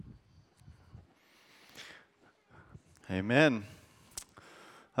Amen.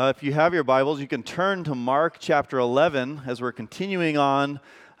 If you have your Bibles, you can turn to Mark chapter 11 as we're continuing on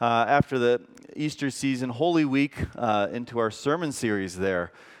after the Easter season, Holy Week, into our sermon series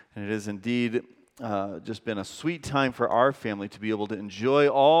there. And it has indeed just been a sweet time for our family to be able to enjoy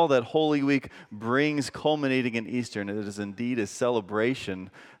all that Holy Week brings, culminating in Easter. And it is indeed a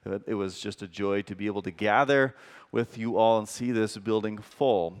celebration. It was just a joy to be able to gather with you all and see this building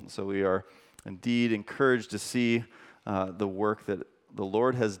full. So we are indeed encouraged to see the work that the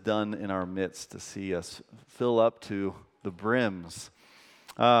Lord has done in our midst, to see us fill up to the brims.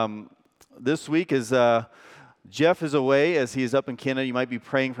 This week is Jeff is away as he is up in Canada. You might be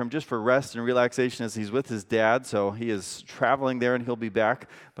praying for him just for rest and relaxation as he's with his dad. So he is traveling there and he'll be back.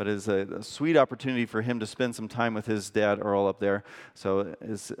 But it's a sweet opportunity for him to spend some time with his dad, Earl, up there. So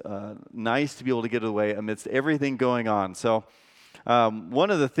it's nice to be able to get away amidst everything going on. So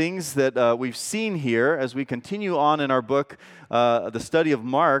one of the things that we've seen here as we continue on in our book, the study of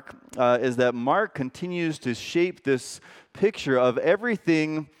Mark, is that Mark continues to shape this picture of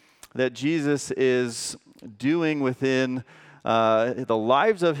everything that Jesus is doing within the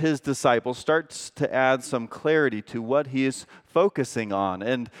lives of his disciples, starts to add some clarity to what he is focusing on.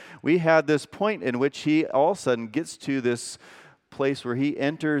 And we had this point in which he all of a sudden gets to this place where he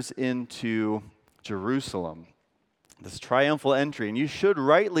enters into Jerusalem. This triumphal entry, and you should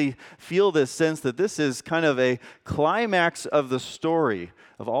rightly feel this sense that this is kind of a climax of the story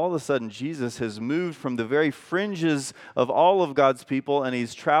of all of a sudden Jesus has moved from the very fringes of all of God's people, and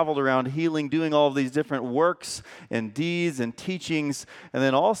he's traveled around healing, doing all of these different works and deeds and teachings, and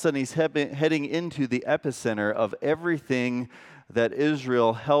then all of a sudden he's heading into the epicenter of everything that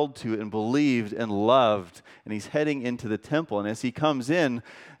Israel held to and believed and loved, and he's heading into the temple. And as he comes in,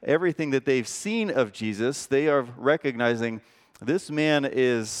 everything that they've seen of Jesus, they are recognizing this man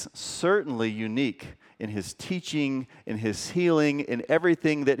is certainly unique in his teaching, in his healing, in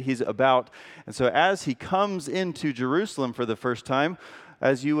everything that he's about. And so as he comes into Jerusalem for the first time,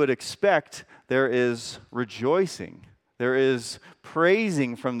 as you would expect, there is rejoicing. There is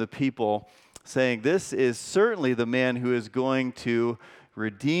praising from the people, saying, this is certainly the man who is going to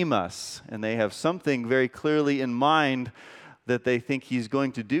redeem us. And they have something very clearly in mind that they think he's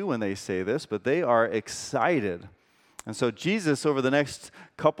going to do when they say this, but they are excited. And so Jesus, over the next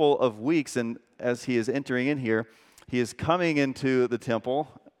couple of weeks, and as he is entering in here, he is coming into the temple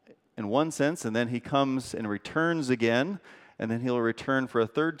in one sense, and then he comes and returns again, and then he'll return for a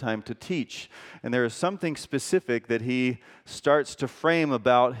third time to teach. And there is something specific that he starts to frame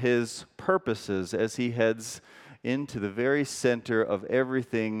about his purposes as he heads into the very center of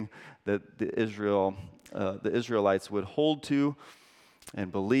everything that the Israelites would hold to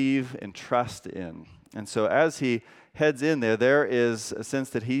and believe and trust in. And so as he heads in there, there is a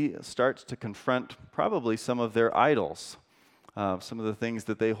sense that he starts to confront probably some of their idols, some of the things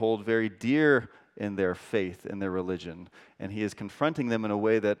that they hold very dear in their faith, in their religion. And he is confronting them in a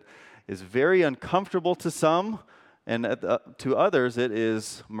way that is very uncomfortable to some, and to others it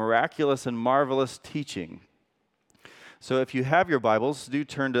is miraculous and marvelous teaching. So if you have your Bibles, do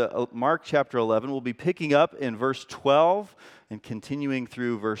turn to Mark chapter 11. We'll be picking up in verse 12 and continuing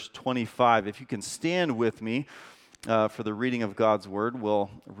through verse 25. If you can stand with me for the reading of God's Word, we'll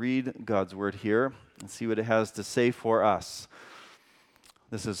read God's Word here and see what it has to say for us.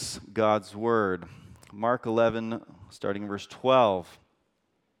 This is God's Word. Mark 11, starting in verse 12.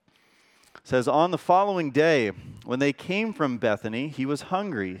 It says, on the following day, when they came from Bethany, he was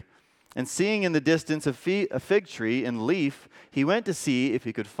hungry. And seeing in the distance a fig tree in leaf, he went to see if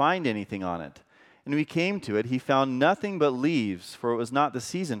he could find anything on it. And when he came to it, he found nothing but leaves, for it was not the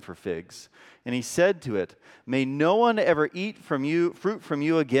season for figs. And he said to it, may no one ever eat fruit from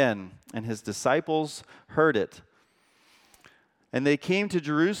you again. And his disciples heard it. And they came to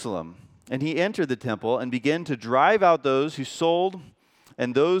Jerusalem, and he entered the temple and began to drive out those who sold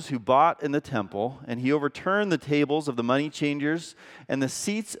and those who bought in the temple. And he overturned the tables of the money changers and the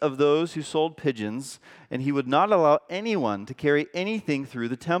seats of those who sold pigeons. And he would not allow anyone to carry anything through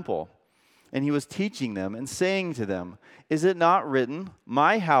the temple. And he was teaching them and saying to them, is it not written,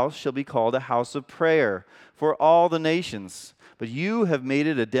 my house shall be called a house of prayer for all the nations, but you have made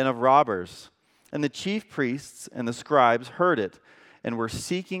it a den of robbers? And the chief priests and the scribes heard it and were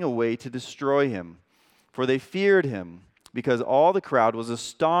seeking a way to destroy him, for they feared him, because all the crowd was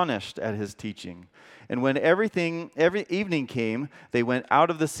astonished at his teaching. And when every evening came, they went out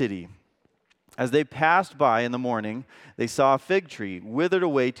of the city. As they passed by in the morning, they saw a fig tree withered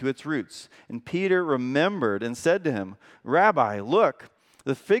away to its roots. And Peter remembered and said to him, Rabbi, look,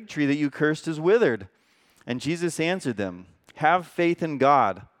 the fig tree that you cursed is withered. And Jesus answered them, have faith in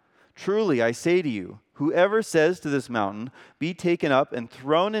God. Truly, I say to you, Whoever says to this mountain, 'Be taken up and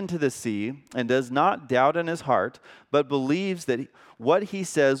thrown into the sea,' and does not doubt in his heart, but believes that what he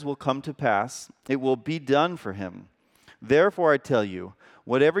says will come to pass, it will be done for him. Therefore I tell you,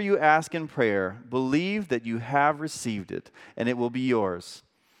 whatever you ask in prayer, believe that you have received it, and it will be yours.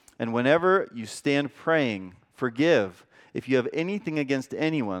 And whenever you stand praying, forgive if you have anything against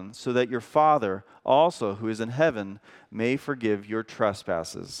anyone, so that your Father also, who is in heaven, may forgive your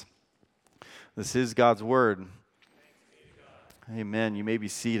trespasses." This is God's word. Amen. You may be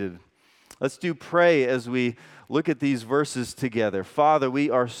seated. Let's pray as we look at these verses together. Father, we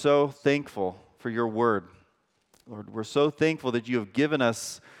are so thankful for your word. Lord, we're so thankful that you have given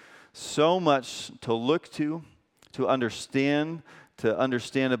us so much to look to understand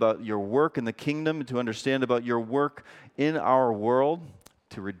about your work in the kingdom, to understand about your work in our world,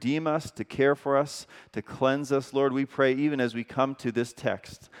 to redeem us, to care for us, to cleanse us. Lord, we pray even as we come to this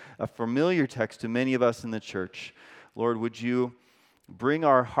text, a familiar text to many of us in the church. Lord, would you bring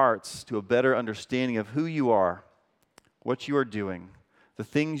our hearts to a better understanding of who you are, what you are doing, the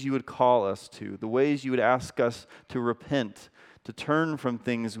things you would call us to, the ways you would ask us to repent, to turn from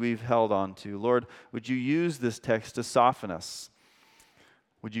things we've held on to. Lord, would you use this text to soften us?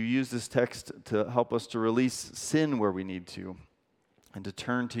 Would you use this text to help us to release sin where we need to and to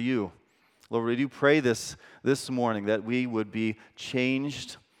turn to you? Lord, we do pray this morning that we would be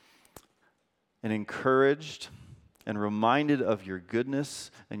changed and encouraged and reminded of your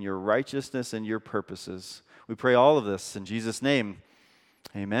goodness and your righteousness and your purposes. We pray all of this in Jesus' name.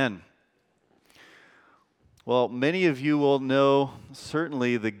 Amen. Well, many of you will know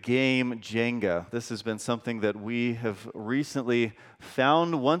certainly the game Jenga. This has been something that we have recently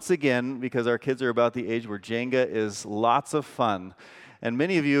found once again because our kids are about the age where Jenga is lots of fun. And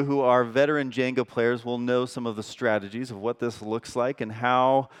many of you who are veteran Jenga players will know some of the strategies of what this looks like and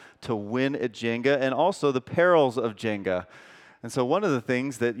how to win at Jenga, and also the perils of Jenga. And so one of the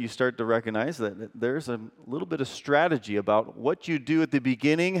things that you start to recognize that there's a little bit of strategy about what you do at the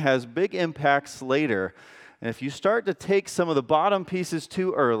beginning has big impacts later. And if you start to take some of the bottom pieces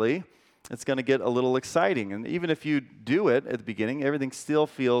too early, it's going to get a little exciting. And even if you do it at the beginning, everything still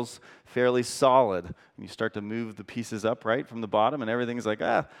feels fairly solid. And you start to move the pieces up right from the bottom, and everything's like,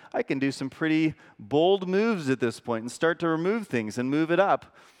 I can do some pretty bold moves at this point and start to remove things and move it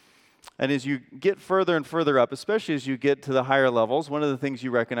up. And as you get further and further up, especially as you get to the higher levels, one of the things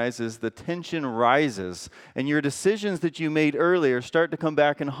you recognize is the tension rises, and your decisions that you made earlier start to come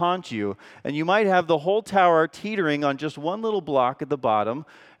back and haunt you. And you might have the whole tower teetering on just one little block at the bottom,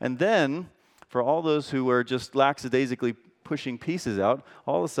 and then, for all those who are just lackadaisically pushing pieces out,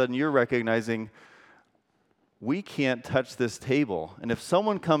 all of a sudden you're recognizing, we can't touch this table. And if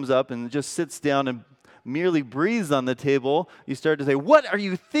someone comes up and just sits down and merely breathes on the table, you start to say, "What are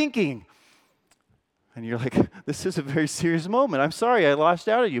you thinking?" And you're like, this is a very serious moment. I'm sorry I lashed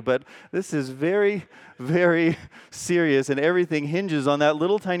out at you, but this is very, very serious, and everything hinges on that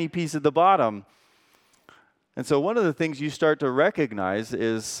little tiny piece at the bottom. And so one of the things you start to recognize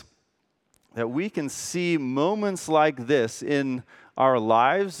is that we can see moments like this in our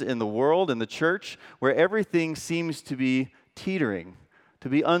lives, in the world, in the church, where everything seems to be teetering, to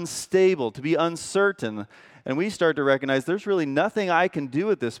be unstable, to be uncertain. And we start to recognize there's really nothing I can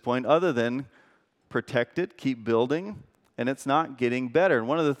do at this point other than protect it, keep building, and it's not getting better. And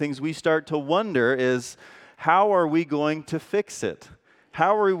one of the things we start to wonder is, how are we going to fix it?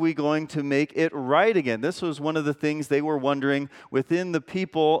 How are we going to make it right again? This was one of the things they were wondering within the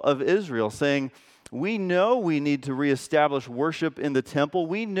people of Israel, saying, we know we need to reestablish worship in the temple.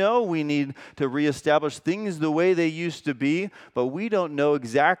 We know we need to reestablish things the way they used to be, but we don't know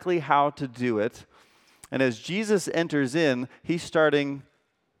exactly how to do it. And as Jesus enters in, he's starting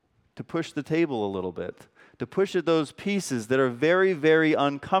to push the table a little bit, to push at those pieces that are very, very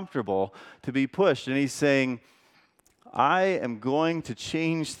uncomfortable to be pushed. And he's saying, I am going to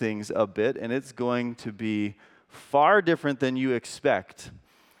change things a bit, and it's going to be far different than you expect.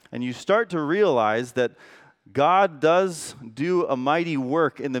 And you start to realize that God does do a mighty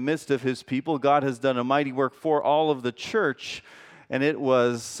work in the midst of his people. God has done a mighty work for all of the church, and it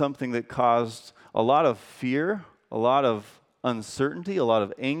was something that caused a lot of fear, a lot of uncertainty, a lot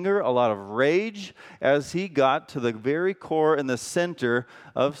of anger, a lot of rage as he got to the very core and the center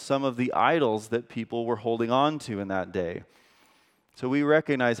of some of the idols that people were holding on to in that day. So we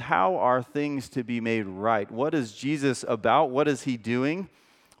recognize, how are things to be made right? What is Jesus about? What is he doing?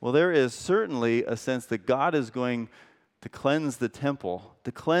 Well, there is certainly a sense that God is going to cleanse the temple,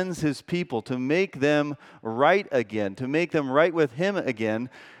 to cleanse his people, to make them right again, to make them right with him again.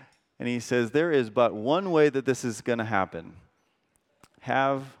 And he says there is but one way that this is going to happen.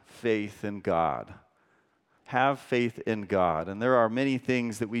 Have faith in God. have faith in God. And there are many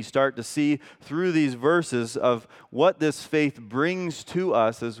things that we start to see through these verses of what this faith brings to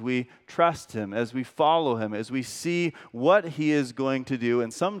us as we trust Him, as we follow Him, as we see what He is going to do.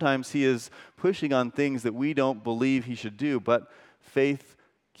 And sometimes He is pushing on things that we don't believe He should do, but faith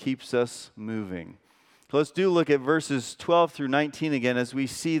keeps us moving. So let's look at verses 12 through 19 again as we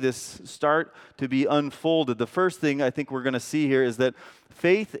see this start to be unfolded. The first thing I think we're going to see here is that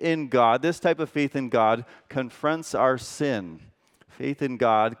faith in God, this type of faith in God, confronts our sin. Faith in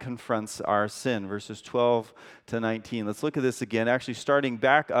God confronts our sin. Verses 12 to 19. Let's look at this again, actually starting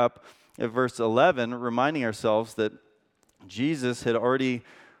back up at verse 11, reminding ourselves that Jesus had already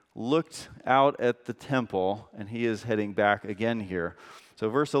looked out at the temple, and He is heading back again here. So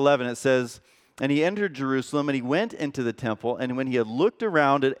verse 11, it says, "And He entered Jerusalem, and He went into the temple, and when He had looked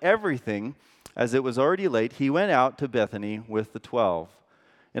around at everything, as it was already late, He went out to Bethany with the 12.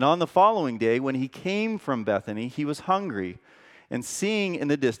 And on the following day, when He came from Bethany, He was hungry. And seeing in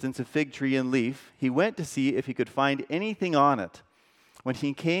the distance a fig tree in leaf, He went to see if He could find anything on it. When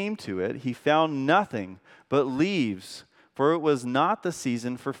He came to it, He found nothing but leaves, for it was not the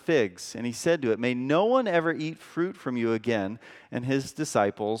season for figs. And He said to it, 'May no one ever eat fruit from you again.' And His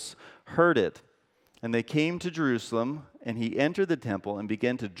disciples heard it. And they came to Jerusalem, and He entered the temple and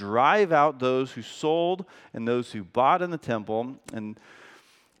began to drive out those who sold and those who bought in the temple.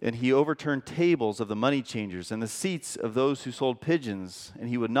 And He overturned tables of the money changers and the seats of those who sold pigeons. And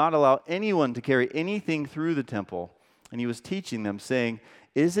He would not allow anyone to carry anything through the temple. And He was teaching them, saying,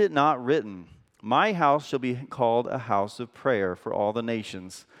 'Is it not written, My house shall be called a house of prayer for all the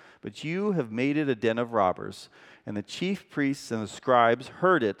nations? But you have made it a den of robbers.' And the chief priests and the scribes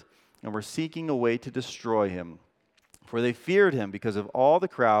heard it and were seeking a way to destroy Him. For they feared Him because of all the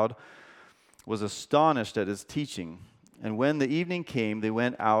crowd was astonished at His teaching. And when the evening came, they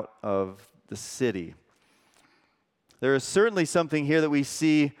went out of the city." There is certainly something here that we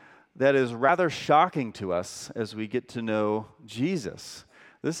see that is rather shocking to us as we get to know Jesus.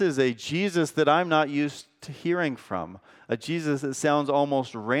 This is a Jesus that I'm not used to hearing from, a Jesus that sounds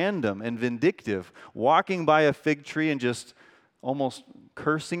almost random and vindictive, walking by a fig tree and just almost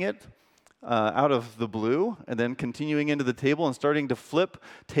cursing it out of the blue, and then continuing into the table and starting to flip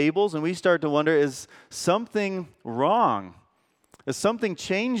tables. And we start to wonder, is something wrong? Is something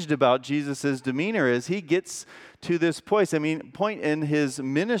changed about Jesus' demeanor as He gets to this point in His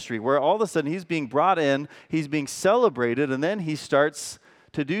ministry where all of a sudden He's being brought in, He's being celebrated, and then He starts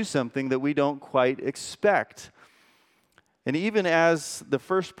to do something that we don't quite expect. And even as the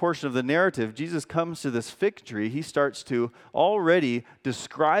first portion of the narrative, Jesus comes to this fig tree, He starts to already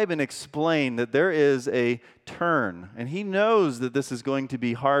describe and explain that there is a turn. And He knows that this is going to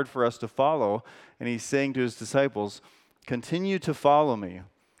be hard for us to follow. And He's saying to His disciples, "Continue to follow me.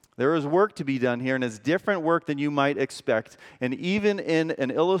 There is work to be done here, and it's different work than you might expect." And even in an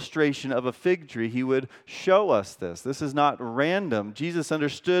illustration of a fig tree, He would show us this. This is not random. Jesus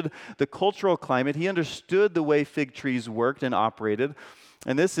understood the cultural climate. He understood the way fig trees worked and operated.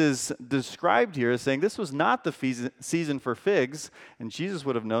 And this is described here as saying this was not the season for figs. And Jesus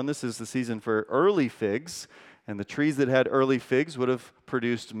would have known this is the season for early figs. And the trees that had early figs would have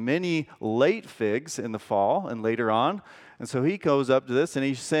produced many late figs in the fall and later on. And so He goes up to this and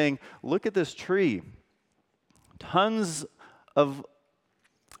He's saying, look at this tree. Tons of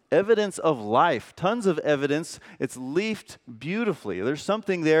evidence of life, tons of evidence. It's leafed beautifully. There's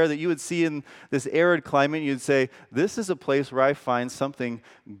something there that you would see in this arid climate. You'd say, this is a place where I find something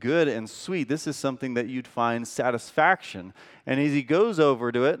good and sweet. This is something that you'd find satisfaction. And as He goes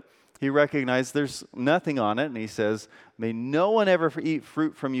over to it, He recognizes there's nothing on it, and He says, "May no one ever eat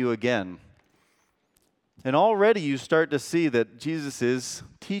fruit from you again." And already you start to see that Jesus is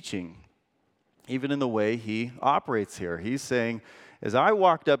teaching, even in the way He operates here. He's saying, as I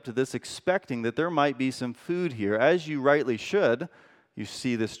walked up to this expecting that there might be some food here, as you rightly should, you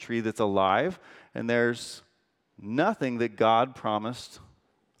see this tree that's alive, and there's nothing that God promised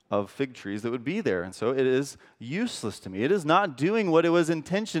of fig trees that would be there. And so it is useless to me. It is not doing what it was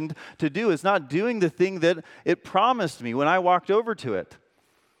intentioned to do. It's not doing the thing that it promised me when I walked over to it.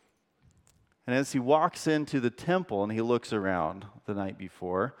 And as He walks into the temple and He looks around the night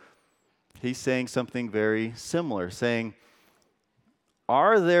before, He's saying something very similar, saying,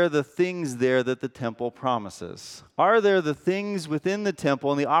 are there the things there that the temple promises? Are there the things within the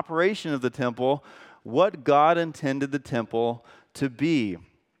temple and the operation of the temple, what God intended the temple to be?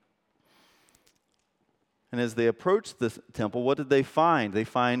 And as they approached the temple, what did they find? They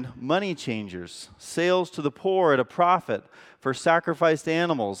find money changers, sales to the poor at a profit for sacrificed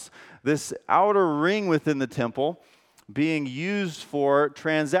animals. This outer ring within the temple being used for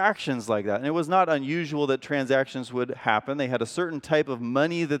transactions like that. And it was not unusual that transactions would happen. They had a certain type of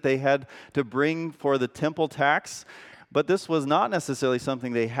money that they had to bring for the temple tax, but this was not necessarily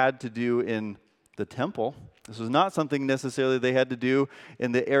something they had to do in the temple. This was not something necessarily they had to do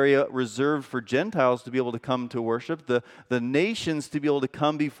in the area reserved for Gentiles to be able to come to worship, the nations to be able to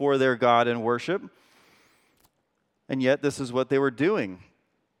come before their God and worship. And yet this is what they were doing.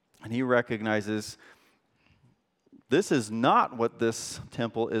 And he recognizes this is not what this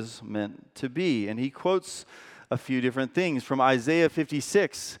temple is meant to be. And he quotes a few different things from Isaiah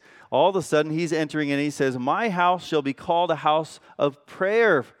 56. All of a sudden, he's entering and he says, "My house shall be called a house of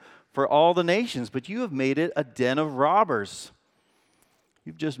prayer for all the nations, but you have made it a den of robbers."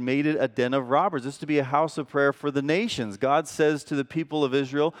 You've just made it a den of robbers. This is to be a house of prayer for the nations. God says to the people of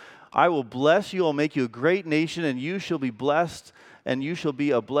Israel, "I will bless you, I'll make you a great nation, and you shall be blessed, and you shall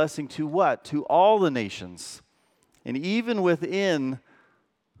be a blessing to what? To all the nations." And even within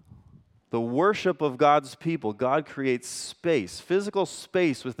the worship of God's people, God creates space, physical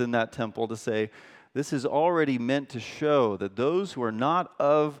space within that temple to say, this is already meant to show that those who are not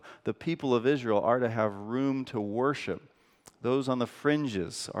of the people of Israel are to have room to worship. Those on the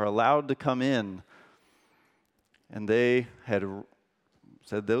fringes are allowed to come in. And they had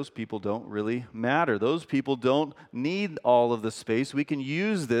said those people don't really matter. Those people don't need all of the space. We can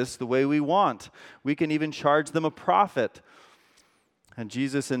use this the way we want. We can even charge them a profit. And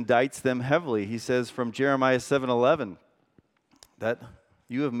Jesus indicts them heavily. He says from Jeremiah 7:11 that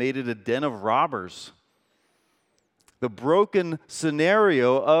you have made it a den of robbers. The broken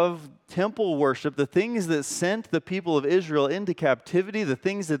scenario of temple worship, the things that sent the people of Israel into captivity, the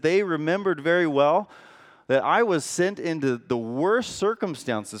things that they remembered very well, that I was sent into the worst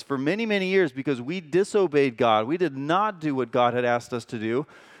circumstances for many, many years because we disobeyed God. We did not do what God had asked us to do.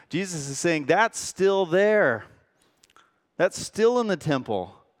 Jesus is saying that's still there. That's still in the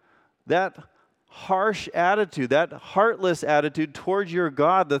temple. That harsh attitude, that heartless attitude towards your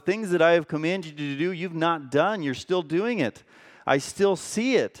God, the things that I have commanded you to do, you've not done. You're still doing it. I still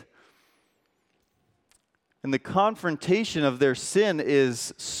see it. And the confrontation of their sin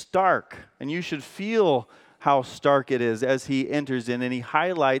is stark. And you should feel how stark it is as he enters in and he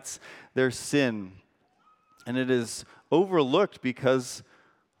highlights their sin. And it is overlooked because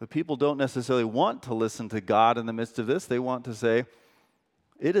the people don't necessarily want to listen to God in the midst of this. They want to say,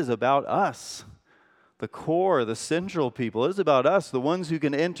 it is about us. The core, the central people. It is about us, the ones who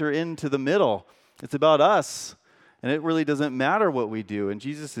can enter into the middle. It's about us. And it really doesn't matter what we do. And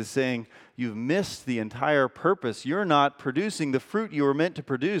Jesus is saying, you've missed the entire purpose. You're not producing the fruit you were meant to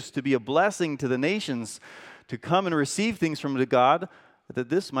produce, to be a blessing to the nations, to come and receive things from God, that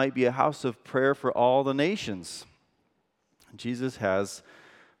this might be a house of prayer for all the nations. Jesus has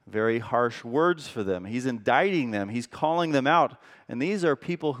very harsh words for them. He's indicting them. He's calling them out. And these are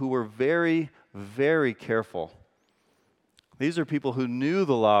people who were very, very careful. These are people who knew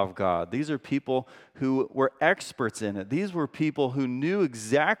the law of God. These are people who were experts in it. These were people who knew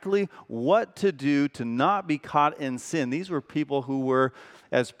exactly what to do to not be caught in sin. These were people who were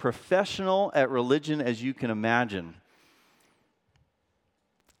as professional at religion as you can imagine.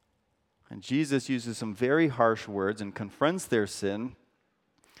 And Jesus uses some very harsh words and confronts their sin.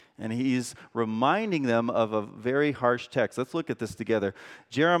 And he's reminding them of a very harsh text. Let's look at this together.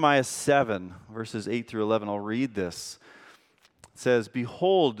 Jeremiah 7, verses 8 through 11. I'll read this. It says,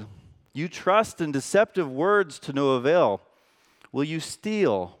 "Behold, you trust in deceptive words to no avail. Will you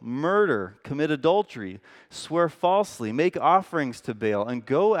steal, murder, commit adultery, swear falsely, make offerings to Baal, and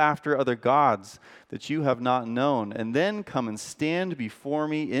go after other gods that you have not known, and then come and stand before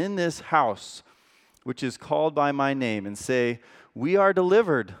me in this house, which is called by my name, and say, we are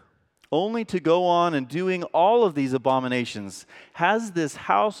delivered, only to go on and doing all of these abominations? Has this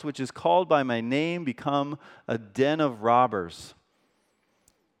house, which is called by my name, become a den of robbers?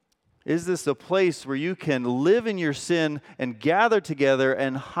 Is this a place where you can live in your sin and gather together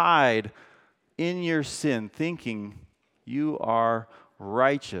and hide in your sin, thinking you are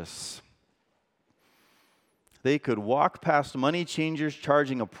righteous?" They could walk past money changers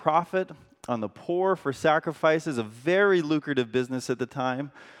charging a profit on the poor for sacrifices, a very lucrative business at the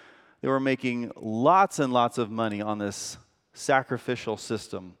time. They were making lots and lots of money on this sacrificial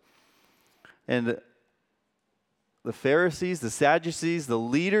system. And the Pharisees, the Sadducees, the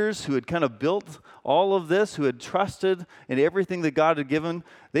leaders who had kind of built all of this, who had trusted in everything that God had given,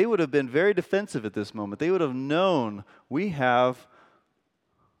 they would have been very defensive at this moment. They would have known, we have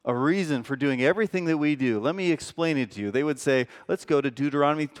a reason for doing everything that we do. Let me explain it to you. They would say, let's go to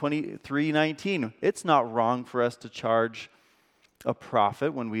Deuteronomy 23:19. It's not wrong for us to charge a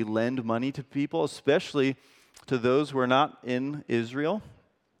profit when we lend money to people, especially to those who are not in Israel,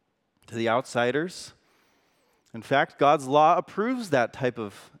 to the outsiders. In fact, God's law approves that type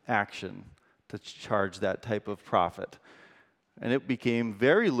of action, to charge that type of profit. And it became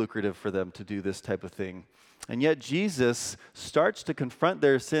very lucrative for them to do this type of thing. And yet Jesus starts to confront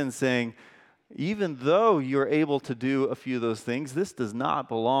their sin, saying, even though you're able to do a few of those things, this does not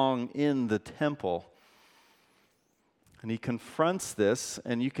belong in the temple. And he confronts this,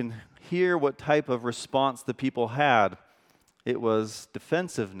 and you can hear what type of response the people had. It was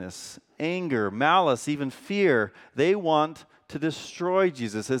defensiveness, anger, malice, even fear. They want to destroy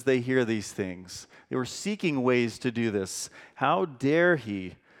Jesus as they hear these things. They were seeking ways to do this. How dare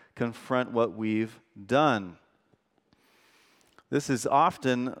he confront what we've done? This is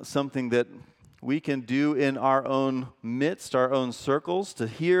often something that we can do in our own midst, our own circles, to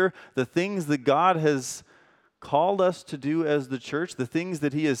hear the things that God has called us to do as the church, the things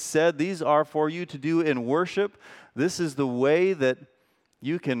that he has said, these are for you to do in worship. This is the way that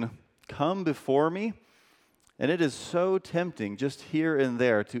you can come before me. And it is so tempting just here and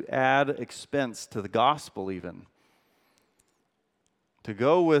there to add expense to the gospel even. To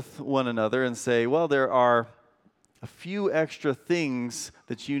go with one another and say, well, there are a few extra things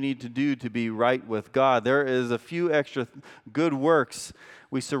that you need to do to be right with God. There is a few extra good works.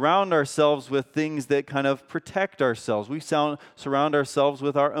 We surround ourselves with things that kind of protect ourselves. We surround ourselves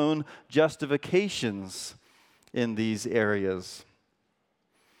with our own justifications in these areas.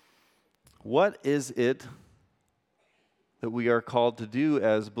 What is it that we are called to do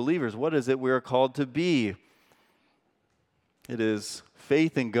as believers? What is it we are called to be? It is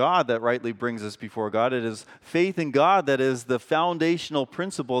faith in God that rightly brings us before God. It is faith in God that is the foundational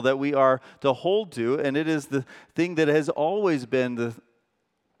principle that we are to hold to, and it is the thing that has always been the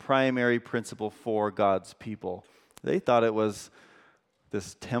primary principle for God's people. They thought it was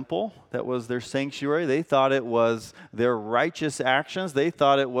this temple that was their sanctuary. They thought it was their righteous actions. They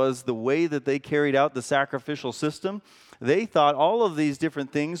thought it was the way that they carried out the sacrificial system. They thought all of these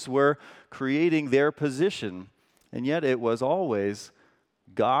different things were creating their position. And yet it was always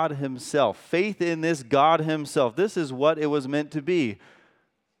God himself. Faith in this God himself. This is what it was meant to be.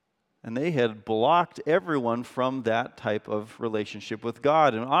 And they had blocked everyone from that type of relationship with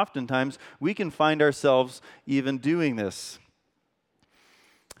God. And oftentimes we can find ourselves even doing this.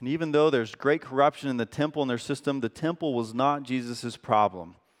 And even though there's great corruption in the temple and their system, the temple was not Jesus'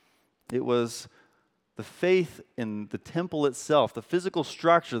 problem. It was the faith in the temple itself, the physical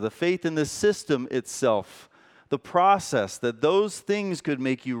structure, the faith in the system itself, the process that those things could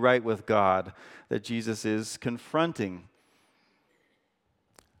make you right with God that Jesus is confronting.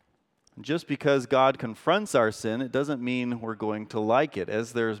 Just because God confronts our sin, it doesn't mean we're going to like it.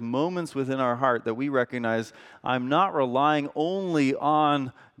 As there's moments within our heart that we recognize, I'm not relying only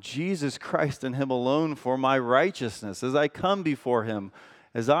on Jesus Christ and him alone for my righteousness. As I come before him,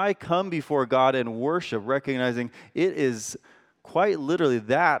 as I come before God and worship, recognizing it is quite literally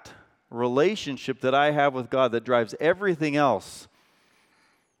that relationship that I have with God that drives everything else.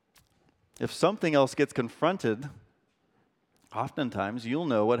 If something else gets confronted, oftentimes you'll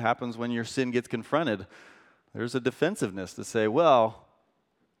know what happens when your sin gets confronted. There's a defensiveness to say, well,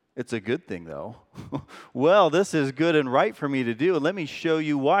 it's a good thing though. Well, this is good and right for me to do, and let me show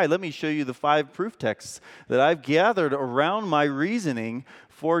you why. Let me show you the 5 proof texts that I've gathered around my reasoning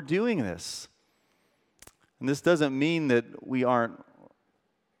for doing this. And this doesn't mean that we aren't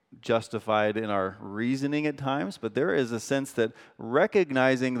justified in our reasoning at times, but there is a sense that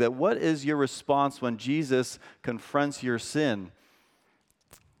recognizing that what is your response when Jesus confronts your sin?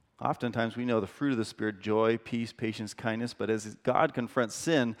 Oftentimes we know the fruit of the Spirit, joy, peace, patience, kindness, but as God confronts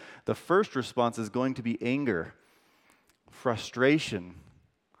sin, the first response is going to be anger, frustration,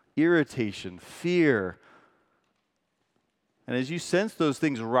 irritation, fear. And as you sense those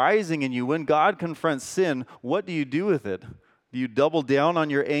things rising in you, when God confronts sin, what do you do with it? Do you double down on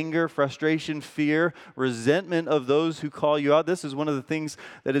your anger, frustration, fear, resentment of those who call you out? This is one of the things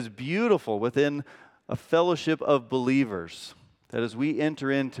that is beautiful within a fellowship of believers. That as we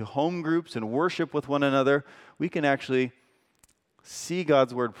enter into home groups and worship with one another, we can actually see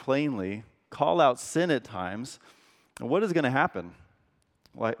God's word plainly, call out sin at times. And what is going to happen?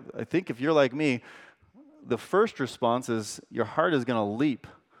 Well, I think if you're like me, the first response is your heart is going to leap.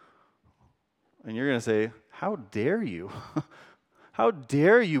 And you're going to say, how dare you? How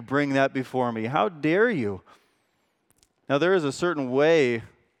dare you bring that before me? How dare you? Now, there is a certain way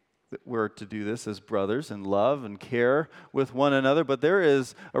that we're to do this as brothers and love and care with one another, but there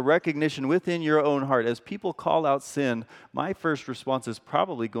is a recognition within your own heart. As people call out sin, my first response is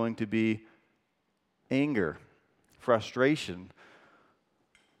probably going to be anger, frustration.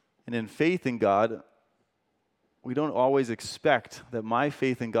 And in faith in God, we don't always expect that my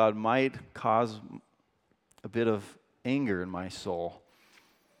faith in God might cause a bit of anger in my soul.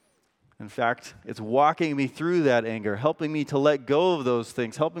 In fact, it's walking me through that anger, helping me to let go of those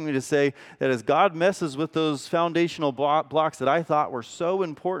things, helping me to say that as God messes with those foundational blocks that I thought were so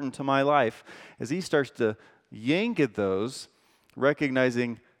important to my life, as He starts to yank at those,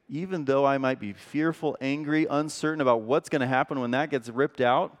 recognizing even though I might be fearful, angry, uncertain about what's going to happen when that gets ripped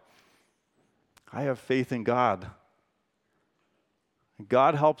out, I have faith in God.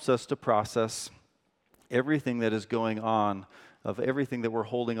 God helps us to process everything that is going on, of everything that we're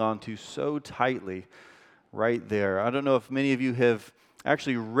holding on to so tightly right there. I don't know if many of you have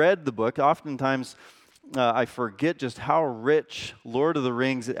actually read the book. Oftentimes, I forget just how rich Lord of the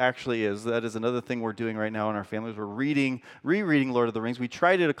Rings actually is. That is another thing we're doing right now in our families. We're rereading Lord of the Rings. We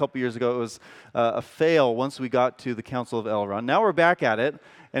tried it a couple years ago. It was a fail once we got to the Council of Elrond. Now we're back at it,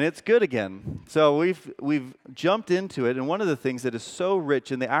 and it's good again. So we've jumped into it, and one of the things that is so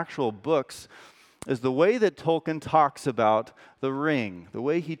rich in the actual books is the way that Tolkien talks about the ring, the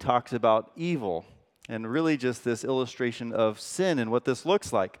way he talks about evil, and really just this illustration of sin and what this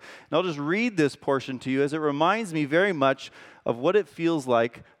looks like. And I'll just read this portion to you as it reminds me very much of what it feels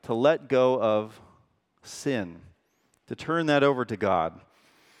like to let go of sin, to turn that over to God.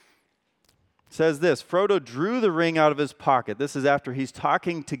 It says this: Frodo drew the ring out of his pocket. This is after he's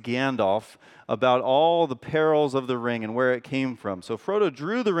talking to Gandalf about all the perils of the ring and where it came from. So Frodo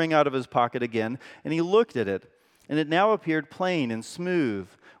drew the ring out of his pocket again, and he looked at it, and it now appeared plain and smooth,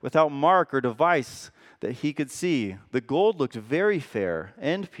 without mark or device that he could see. The gold looked very fair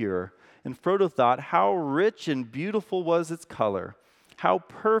and pure, and Frodo thought how rich and beautiful was its color, how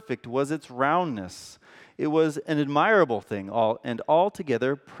perfect was its roundness. It was an admirable thing, and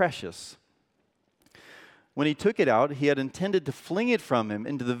altogether precious. When he took it out, he had intended to fling it from him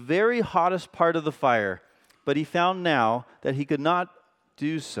into the very hottest part of the fire, but he found now that he could not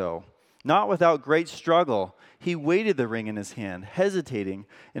do so. Not without great struggle, he weighted the ring in his hand, hesitating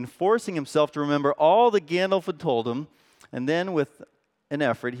and forcing himself to remember all that Gandalf had told him, and then with an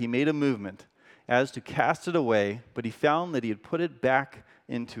effort he made a movement as to cast it away, but he found that he had put it back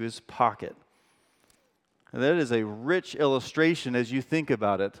into his pocket. And that is a rich illustration as you think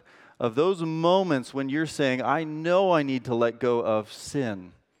about it, of those moments when you're saying, I know I need to let go of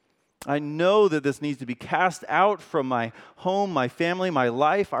sin. I know that this needs to be cast out from my home, my family, my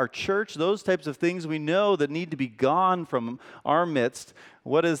life, our church, those types of things we know that need to be gone from our midst.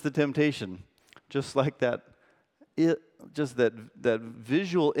 What is the temptation? Just like that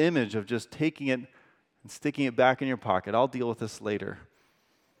visual image of just taking it and sticking it back in your pocket. I'll deal with this later.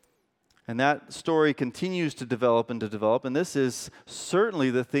 And that story continues to develop, and this is certainly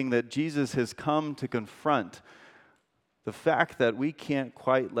the thing that Jesus has come to confront, the fact that we can't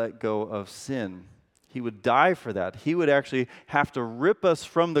quite let go of sin. He would die for that. He would actually have to rip us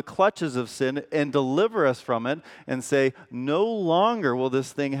from the clutches of sin and deliver us from it and say, no longer will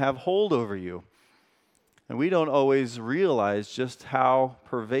this thing have hold over you. And we don't always realize just how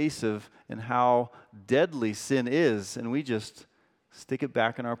pervasive and how deadly sin is, and we just stick it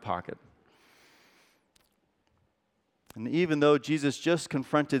back in our pocket. And even though Jesus just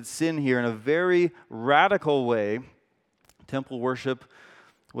confronted sin here in a very radical way, temple worship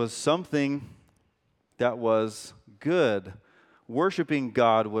was something that was good. Worshiping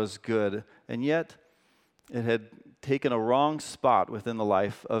God was good, and yet it had taken a wrong spot within the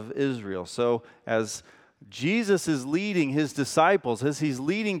life of Israel. So as Jesus is leading his disciples, as he's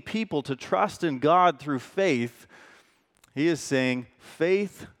leading people to trust in God through faith, he is saying,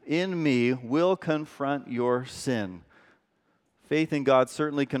 faith in me will confront your sin. Faith in God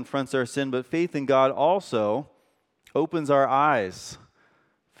certainly confronts our sin, but faith in God also opens our eyes.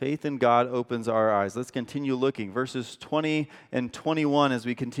 Faith in God opens our eyes. Let's continue looking. Verses 20 and 21 as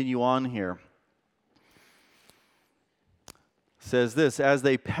we continue on here. Says this: As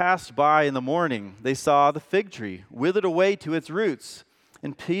they passed by in the morning, they saw the fig tree withered away to its roots.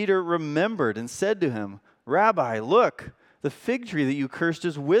 And Peter remembered and said to him, Rabbi, look, the fig tree that you cursed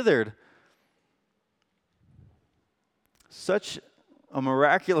is withered. Such a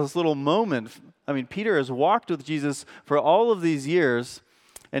miraculous little moment. I mean, Peter has walked with Jesus for all of these years,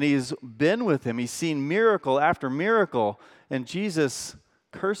 and he's been with him. He's seen miracle after miracle, and Jesus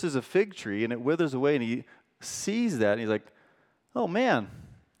curses a fig tree, and it withers away, and he sees that, and he's like, oh man,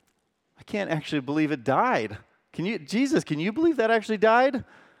 I can't actually believe it died. Jesus, can you believe that actually died?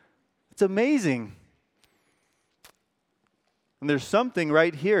 It's amazing. And there's something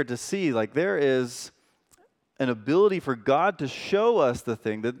right here to see, like there is an ability for God to show us the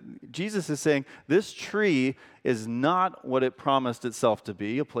thing. That Jesus is saying, this tree is not what it promised itself to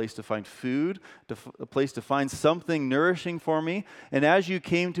be, a place to find food, a place to find something nourishing for me. And as you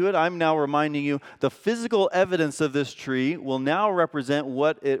came to it, I'm now reminding you, the physical evidence of this tree will now represent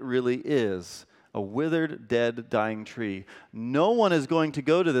what it really is. A withered, dead, dying tree. No one is going to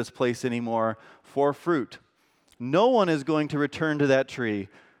go to this place anymore for fruit. No one is going to return to that tree.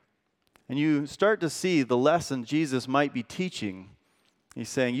 And you start to see the lesson Jesus might be teaching. He's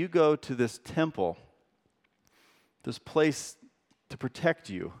saying, you go to this temple, this place to protect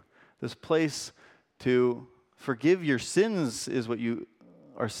you, this place to forgive your sins is what you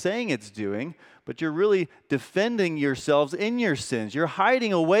are saying it's doing, but you're really defending yourselves in your sins. You're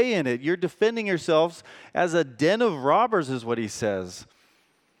hiding away in it. You're defending yourselves as a den of robbers is what he says.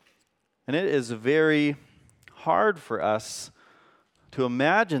 And it is very hard for us to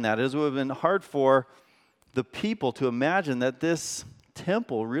imagine that. It would have been hard for the people to imagine that this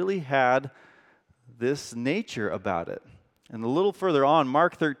temple really had this nature about it. And a little further on,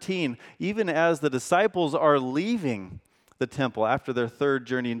 Mark 13, even as the disciples are leaving the temple after their third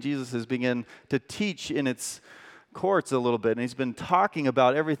journey, and Jesus has begun to teach in its courts a little bit, and he's been talking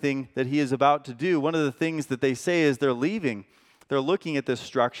about everything that he is about to do. One of the things that they say is they're leaving. They're looking at this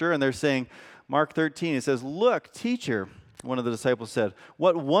structure, and they're saying, Mark 13, it says, "Look, teacher," one of the disciples said,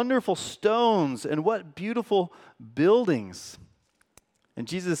 "what wonderful stones and what beautiful buildings." And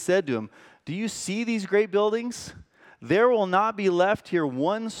Jesus said to him, "Do you see these great buildings? There will not be left here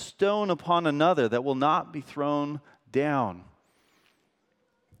one stone upon another that will not be thrown down."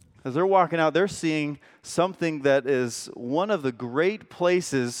 As they're walking out, they're seeing something that is one of the great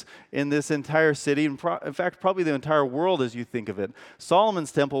places in this entire city, in fact, probably the entire world as you think of it.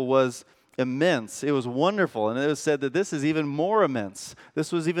 Solomon's temple was immense. It was wonderful. And it was said that this is even more immense.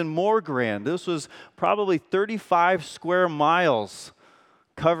 This was even more grand. This was probably 35 square miles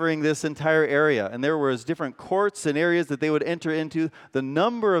covering this entire area. And there was different courts and areas that they would enter into. The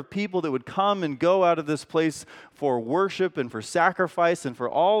number of people that would come and go out of this place for worship and for sacrifice and for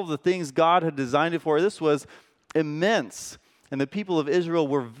all of the things God had designed it for, this was immense. And the people of Israel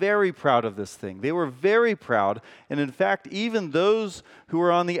were very proud of this thing. They were very proud. And in fact, even those who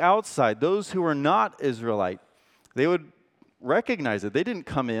were on the outside, those who were not Israelite, they would recognize it. They didn't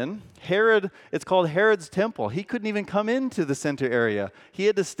come in. Herod, it's called Herod's temple. He couldn't even come into the center area. He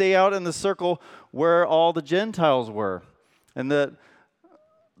had to stay out in the circle where all the Gentiles were. And the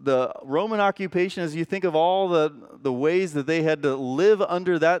Roman occupation, as you think of all the ways that they had to live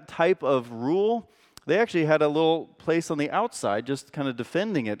under that type of rule, they actually had a little place on the outside just kind of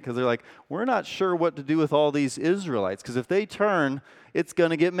defending it because they're like, we're not sure what to do with all these Israelites because if they turn, it's going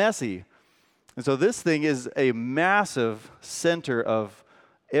to get messy. And so this thing is a massive center of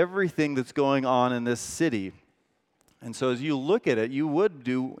everything that's going on in this city. And so as you look at it, you would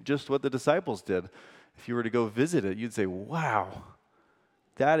do just what the disciples did. If you were to go visit it, you'd say, wow,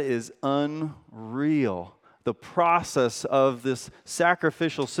 that is unreal. The process of this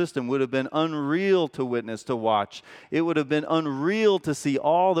sacrificial system would have been unreal to witness, to watch. It would have been unreal to see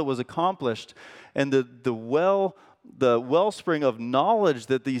all that was accomplished. And the wellspring of knowledge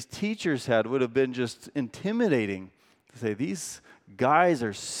that these teachers had would have been just intimidating. To say, these guys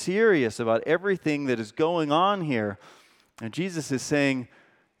are serious about everything that is going on here. And Jesus is saying,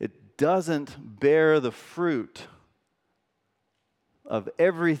 it doesn't bear the fruit of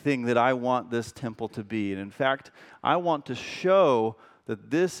everything that I want this temple to be. And in fact, I want to show that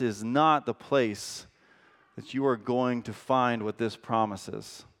this is not the place that you are going to find what this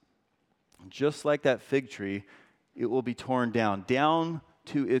promises. Just like that fig tree, it will be torn down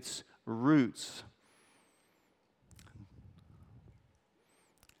to its roots.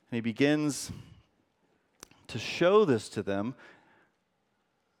 And he begins to show this to them,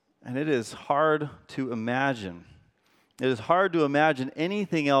 and it is hard to imagine. It is hard to imagine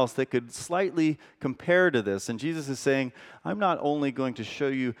anything else that could slightly compare to this. And Jesus is saying, I'm not only going to show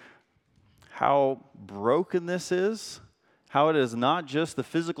you how broken this is, how it is not just the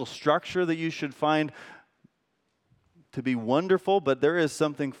physical structure that you should find to be wonderful, but there is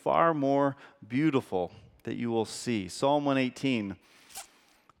something far more beautiful that you will see. Psalm 118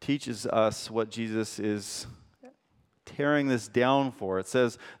 teaches us what Jesus is tearing this down for. It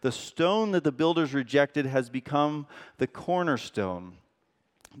says, the stone that the builders rejected has become the cornerstone.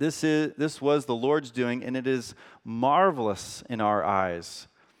 This was the Lord's doing, and it is marvelous in our eyes.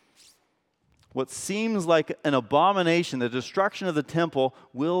 What seems like an abomination, the destruction of the temple,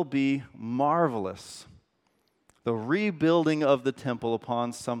 will be marvelous. The rebuilding of the temple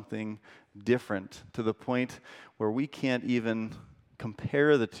upon something different, to the point where we can't even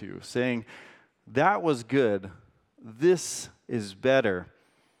compare the two, saying, That was good. This is better.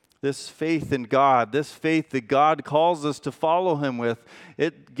 This faith in God, this faith that God calls us to follow him with,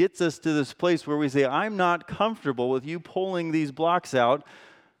 it gets us to this place where we say, I'm not comfortable with you pulling these blocks out.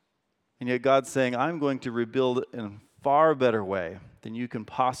 And yet God's saying, I'm going to rebuild in a far better way than you can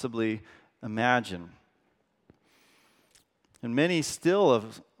possibly imagine. And many still,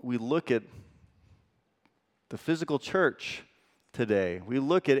 we look at the physical church today. We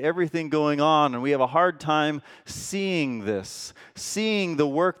look at everything going on and we have a hard time seeing this, seeing the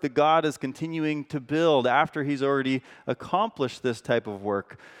work that God is continuing to build after he's already accomplished this type of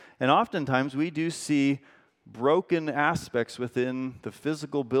work. And oftentimes we do see broken aspects within the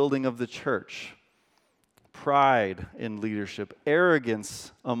physical building of the church. Pride in leadership,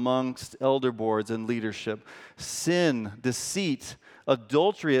 arrogance amongst elder boards and leadership, sin, deceit,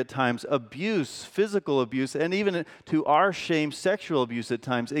 adultery at times, abuse, physical abuse, and even to our shame, sexual abuse at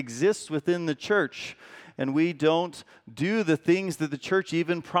times exists within the church. And we don't do the things that the church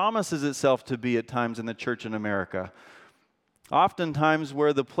even promises itself to be at times in the church in America. Oftentimes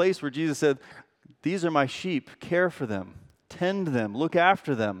where the place where Jesus said, these are my sheep, care for them, tend them, look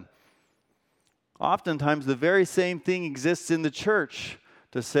after them. Oftentimes the very same thing exists in the church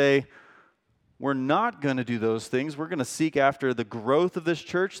to say, we're not going to do those things. We're going to seek after the growth of this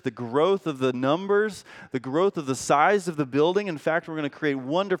church, the growth of the numbers, the growth of the size of the building. In fact, we're going to create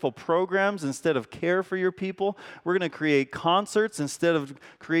wonderful programs instead of care for your people. We're going to create concerts instead of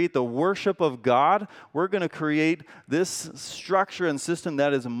create the worship of God. We're going to create this structure and system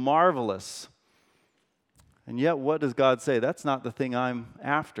that is marvelous. And yet, what does God say? That's not the thing I'm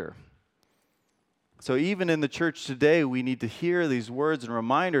after. So even in the church today, we need to hear these words and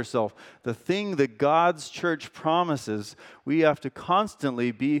remind ourselves the thing that God's church promises, we have to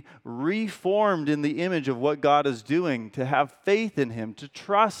constantly be reformed in the image of what God is doing, to have faith in him, to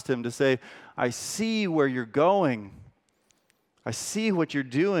trust him, to say, I see where you're going. I see what you're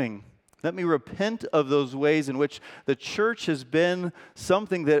doing. Let me repent of those ways in which the church has been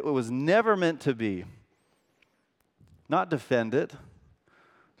something that it was never meant to be. Not defend it,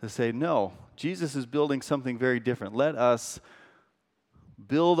 to say, no, Jesus is building something very different. Let us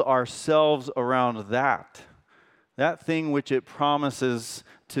build ourselves around that thing which it promises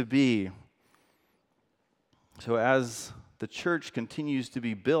to be. So as the church continues to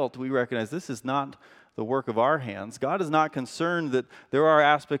be built, we recognize this is not the work of our hands. God is not concerned that there are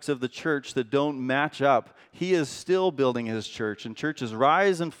aspects of the church that don't match up. He is still building his church, and churches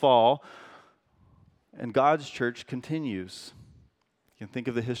rise and fall, and God's church continues. You can think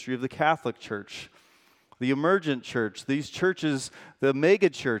of the history of the Catholic Church, the emergent church, these churches, the mega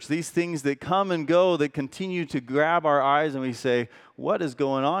church, these things that come and go, that continue to grab our eyes, and we say, what is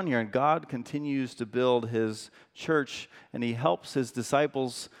going on here? And God continues to build his church, and he helps his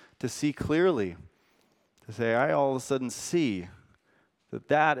disciples to see clearly, to say, I all of a sudden see that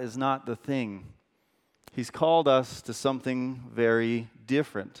that is not the thing. He's called us to something very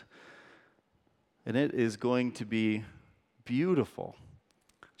different, and it is going to be beautiful.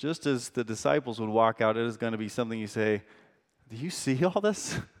 Just as the disciples would walk out, it is going to be something you say, do you see all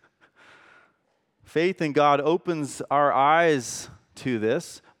this? Faith in God opens our eyes to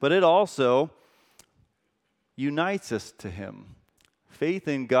this, but it also unites us to him. Faith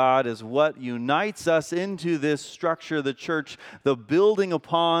in God is what unites us into this structure, the church, the building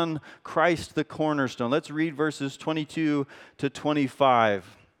upon Christ the cornerstone. Let's read verses 22 to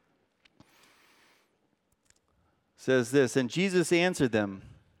 25. It says this, and Jesus answered them,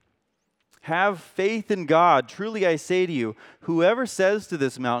 have faith in God. Truly I say to you, whoever says to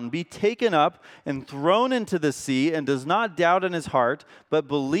this mountain, be taken up and thrown into the sea, and does not doubt in his heart, but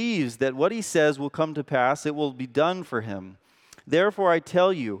believes that what he says will come to pass, it will be done for him. Therefore I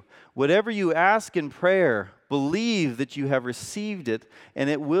tell you, whatever you ask in prayer, believe that you have received it, and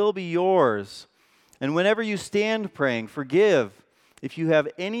it will be yours. And whenever you stand praying, forgive if you have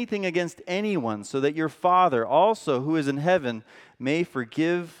anything against anyone, so that your Father also, who is in heaven, may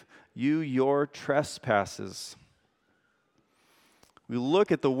forgive you your trespasses. We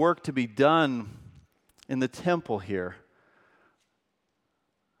look at the work to be done in the temple here.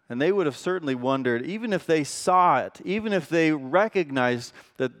 And they would have certainly wondered, even if they saw it, even if they recognized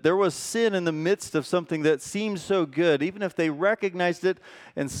that there was sin in the midst of something that seemed so good, even if they recognized it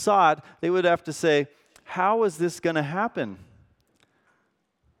and saw it, they would have to say, how is this going to happen?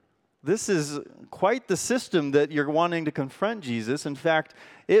 This is quite the system that you're wanting to confront, Jesus. In fact,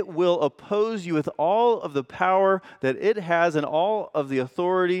 it will oppose you with all of the power that it has and all of the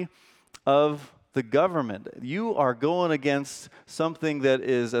authority of the government. You are going against something that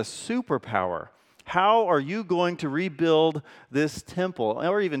is a superpower. How are you going to rebuild this temple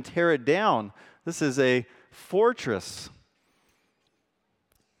or even tear it down? This is a fortress.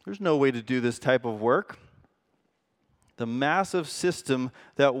 There's no way to do this type of work. The massive system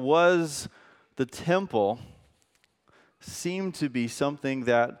that was the temple seemed to be something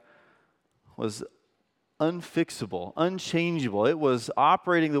that was unfixable, unchangeable. It was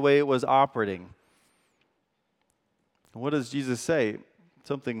operating the way it was operating. What does Jesus say?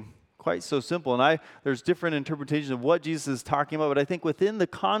 Something quite so simple. And there's different interpretations of what Jesus is talking about, but I think within the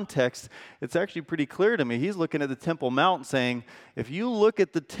context, it's actually pretty clear to me. He's looking at the Temple Mount saying, if you look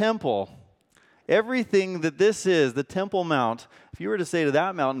at the temple, everything that this is, the Temple Mount, if you were to say to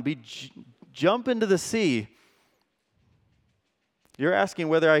that mountain, jump into the sea, you're asking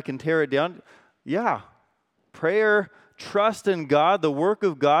whether I can tear it down? Yeah. Prayer, trust in God, the work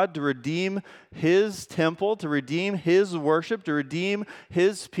of God to redeem His temple, to redeem His worship, to redeem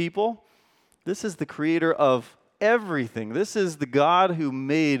His people. This is the creator of everything. This is the God who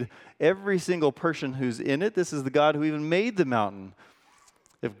made every single person who's in it. This is the God who even made the mountain.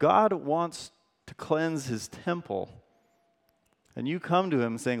 If God wants to cleanse His temple, and you come to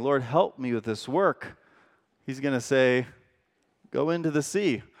Him saying, Lord, help me with this work, He's going to say, go into the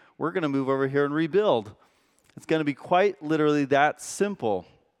sea. We're going to move over here and rebuild. It's going to be quite literally that simple.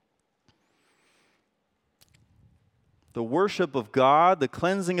 The worship of God, the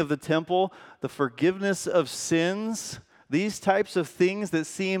cleansing of the temple, the forgiveness of sins, these types of things that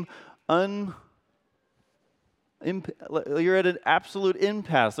seem you're at an absolute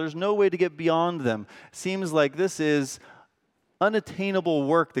impasse. There's no way to get beyond them. Seems like this is unattainable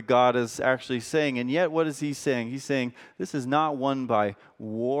work that God is actually saying. And yet, what is He saying? He's saying this is not won by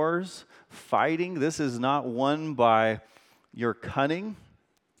wars, fighting. This is not won by your cunning.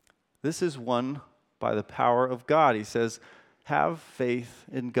 This is won by the power of God. He says, have faith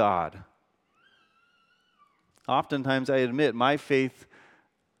in God. Oftentimes, I admit, my faith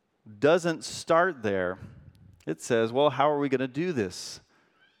doesn't start there. It says, well, how are we going to do this?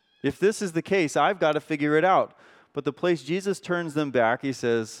 If this is the case, I've got to figure it out. But the place Jesus turns them back, He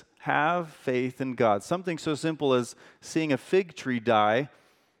says, have faith in God. Something so simple as seeing a fig tree die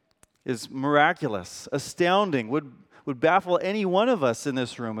is miraculous, astounding, would baffle any one of us in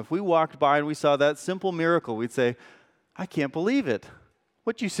this room. If we walked by and we saw that simple miracle, we'd say, I can't believe it.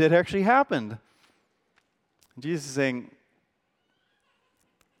 What you said actually happened. And Jesus is saying,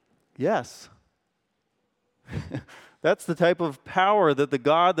 yes. That's the type of power that the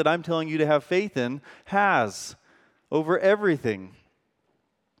God that I'm telling you to have faith in has over everything.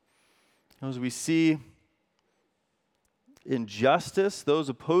 As we see injustice, those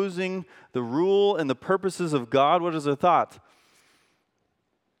opposing the rule and the purposes of God, what is their thought?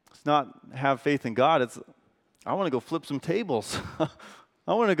 It's not have faith in God, it's I want to go flip some tables.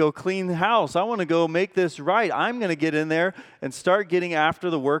 I want to go clean the house. I want to go make this right. I'm going to get in there and start getting after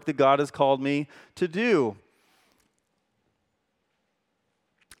the work that God has called me to do.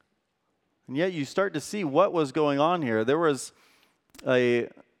 And yet you start to see what was going on here. There was an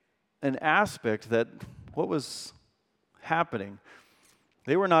aspect that what was happening.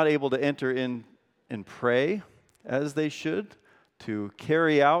 They were not able to enter in and pray as they should, to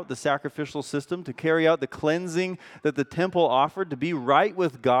carry out the sacrificial system, to carry out the cleansing that the temple offered, to be right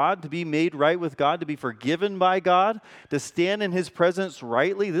with God, to be made right with God, to be forgiven by God, to stand in His presence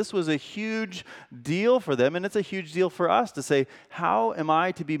rightly. This was a huge deal for them, and it's a huge deal for us to say, how am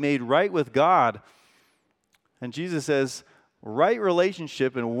I to be made right with God? And Jesus says, right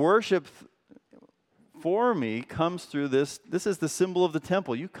relationship and worship for me comes through this. This is the symbol of the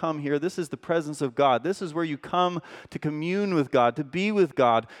temple. You come here. This is the presence of God. This is where you come to commune with God, to be with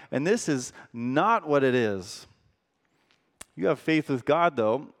God. And this is not what it is. You have faith with God,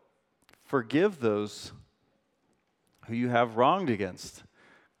 though. Forgive those who you have wronged against.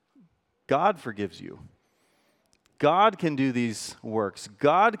 God forgives you. God can do these works.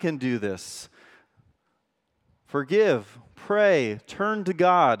 God can do this. Forgive, pray, turn to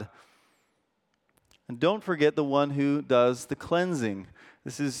God. And don't forget the one who does the cleansing.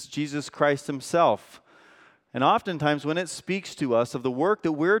 This is Jesus Christ Himself. And oftentimes when it speaks to us of the work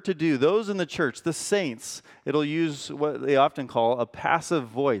that we're to do, those in the church, the saints, it'll use what they often call a passive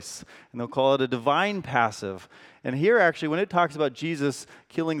voice. And they'll call it a divine passive. And here actually, when it talks about Jesus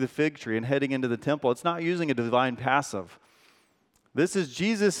killing the fig tree and heading into the temple, it's not using a divine passive. This is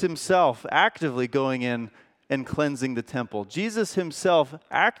Jesus Himself actively going in and cleansing the temple. Jesus Himself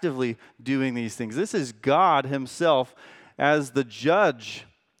actively doing these things. This is God Himself as the judge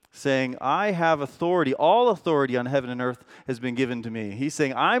saying, I have authority. All authority on heaven and earth has been given to me. He's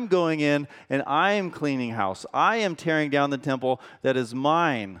saying, I'm going in and I am cleaning house. I am tearing down the temple that is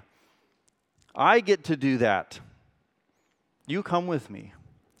mine. I get to do that. You come with me.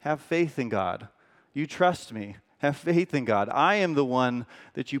 Have faith in God. You trust me. Have faith in God. I am the one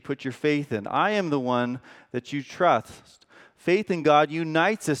that you put your faith in. I am the one that you trust. Faith in God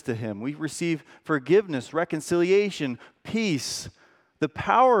unites us to Him. We receive forgiveness, reconciliation, peace, the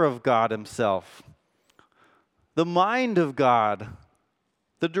power of God Himself, the mind of God,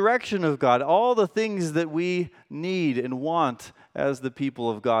 the direction of God, all the things that we need and want as the people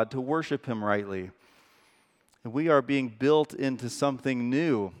of God to worship Him rightly. And we are being built into something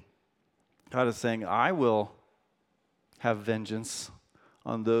new. God is saying, I will have vengeance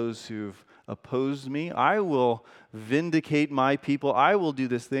on those who've opposed me. I will vindicate my people. I will do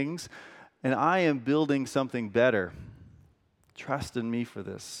these things, and I am building something better. Trust in me for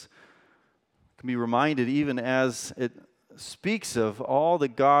this. Can be reminded even as it speaks of all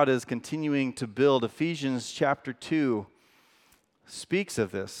that God is continuing to build. Ephesians chapter 2 speaks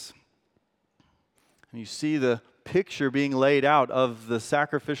of this. And you see the picture being laid out of the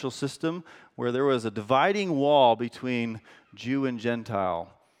sacrificial system where there was a dividing wall between Jew and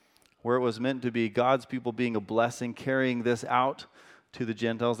Gentile, where it was meant to be God's people being a blessing, carrying this out to the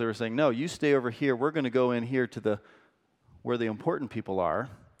Gentiles. They were saying, no, you stay over here. We're going to go in here to where the important people are,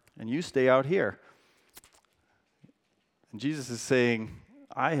 and you stay out here. And Jesus is saying,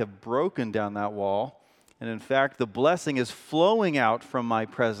 I have broken down that wall, and in fact, the blessing is flowing out from my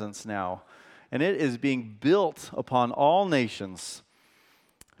presence now, and it is being built upon all nations.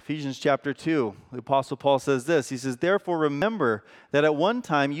 Ephesians chapter 2, the Apostle Paul says this. He says, therefore remember that at one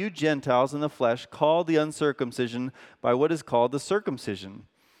time you Gentiles in the flesh called the uncircumcision by what is called the circumcision,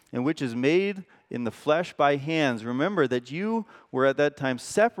 and which is made in the flesh by hands. Remember that you were at that time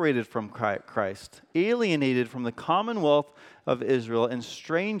separated from Christ, alienated from the commonwealth of Israel, and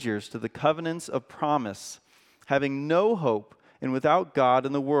strangers to the covenants of promise, having no hope and without God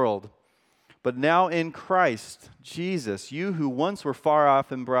in the world. But now in Christ Jesus, you who once were far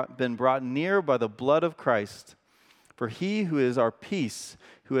off and been brought near by the blood of Christ. For He who is our peace,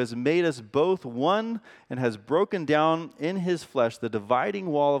 who has made us both one and has broken down in His flesh the dividing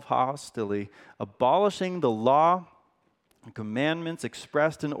wall of hostility, abolishing the law and commandments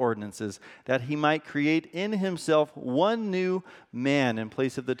expressed in ordinances, that He might create in Himself one new man in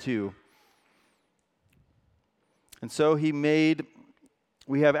place of the two. And so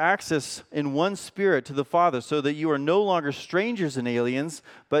we have access in one Spirit to the Father, so that you are no longer strangers and aliens,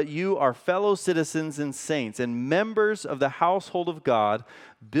 but you are fellow citizens and saints and members of the household of God,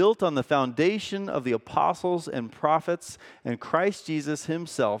 built on the foundation of the apostles and prophets, and Christ Jesus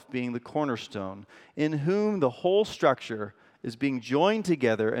Himself being the cornerstone, in whom the whole structure is being joined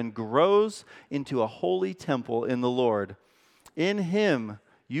together and grows into a holy temple in the Lord. In Him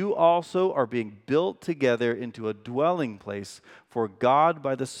you also are being built together into a dwelling place for God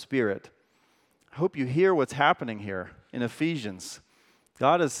by the Spirit. I hope you hear what's happening here in Ephesians.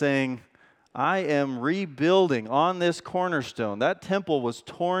 God is saying, I am rebuilding on this cornerstone. That temple was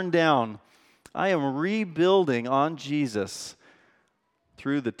torn down. I am rebuilding on Jesus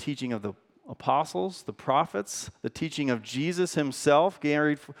through the teaching of the apostles, the prophets, the teaching of Jesus Himself,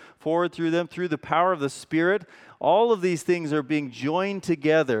 carried forward through them, through the power of the Spirit. All of these things are being joined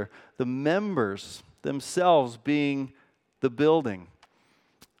together, the members themselves being the building.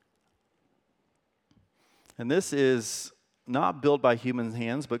 And this is not built by human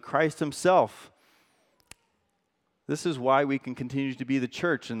hands, but Christ Himself. This is why we can continue to be the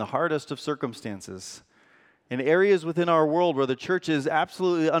church in the hardest of circumstances. In areas within our world where the church is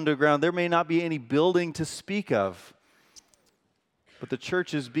absolutely underground, there may not be any building to speak of. But the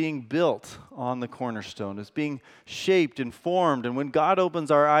church is being built on the cornerstone. It's being shaped and formed. And when God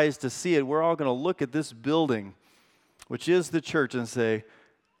opens our eyes to see it, we're all going to look at this building, which is the church, and say,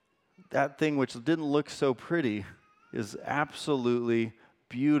 that thing which didn't look so pretty is absolutely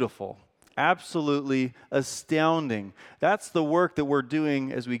beautiful. Absolutely astounding. That's the work that we're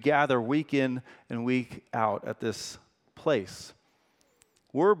doing as we gather week in and week out at this place.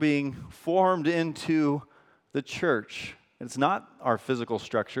 We're being formed into the church. It's not our physical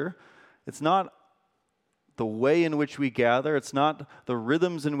structure. It's not the way in which we gather. It's not the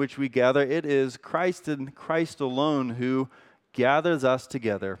rhythms in which we gather. It is Christ and Christ alone who gathers us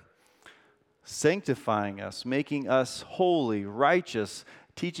together, sanctifying us, making us holy, righteous,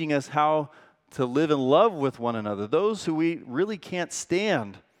 teaching us how to live in love with one another, those who we really can't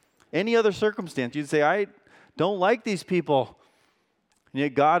stand. Any other circumstance, you'd say, I don't like these people. And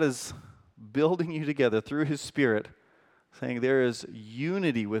yet God is building you together through His Spirit, saying there is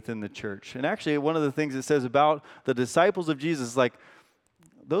unity within the church. And actually, one of the things it says about the disciples of Jesus is like,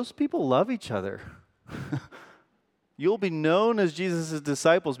 those people love each other. You'll be known as Jesus'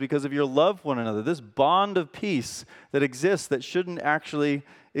 disciples because of your love for one another, this bond of peace that exists that shouldn't actually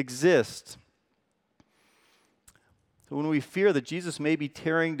exist. So when we fear that Jesus may be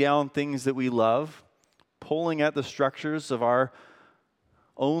tearing down things that we love, pulling at the structures of our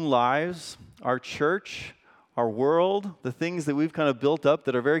own lives, our church, our world, the things that we've kind of built up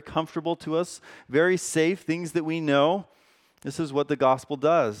that are very comfortable to us, very safe, things that we know, this is what the gospel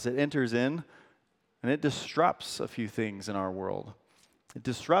does. It enters in and it disrupts a few things in our world. It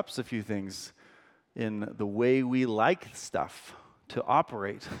disrupts a few things in the way we like stuff to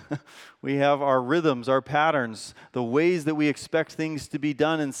operate. We have our rhythms, our patterns, the ways that we expect things to be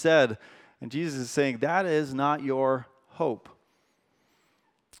done and said. And Jesus is saying, that is not your hope.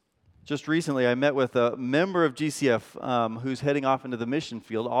 Just recently, I met with a member of GCF who's heading off into the mission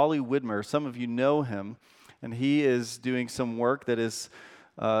field, Ollie Widmer. Some of you know him, and he is doing some work that is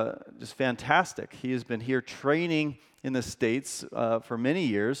just fantastic. He has been here training in the States for many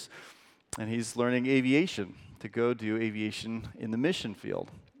years, and he's learning aviation to go do aviation in the mission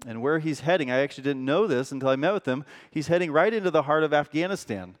field. And where he's heading, I actually didn't know this until I met with him, he's heading right into the heart of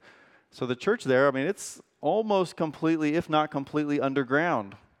Afghanistan. So the church there, I mean, it's almost completely, if not completely,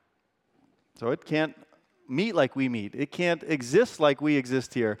 underground. So it can't meet like we meet. It can't exist like we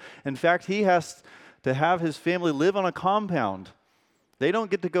exist here. In fact, he has to have his family live on a compound. They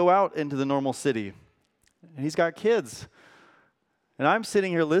don't get to go out into the normal city. And he's got kids. And I'm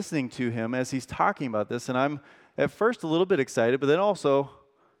sitting here listening to him as he's talking about this, and I'm at first a little bit excited, but then also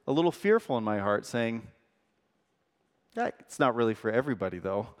a little fearful in my heart, saying, yeah, it's not really for everybody,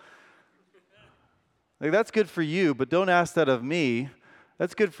 though. Like, that's good for you, but don't ask that of me.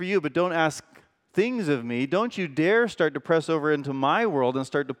 That's good for you, but don't ask things of me. Don't you dare start to press over into my world and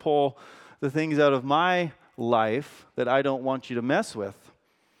start to pull the things out of my life that I don't want you to mess with.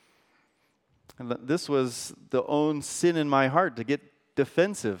 And this was the own sin in my heart, to get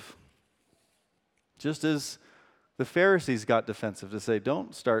defensive. Just as the Pharisees got defensive, to say,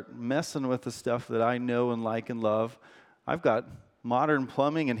 don't start messing with the stuff that I know and like and love. I've got modern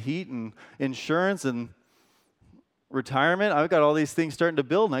plumbing and heat and insurance and retirement. I've got all these things starting to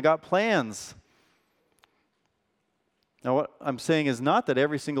build, and I got plans. Now, what I'm saying is not that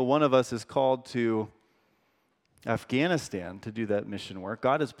every single one of us is called to Afghanistan to do that mission work.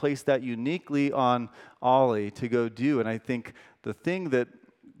 God has placed that uniquely on Ollie to go do. And I think the thing that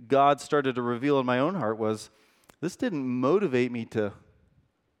God started to reveal in my own heart was, this didn't motivate me to,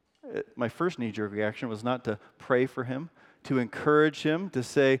 my first knee-jerk reaction was not to pray for him, to encourage him, to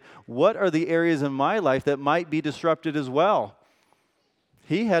say, what are the areas in my life that might be disrupted as well?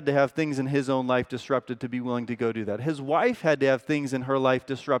 He had to have things in his own life disrupted to be willing to go do that. His wife had to have things in her life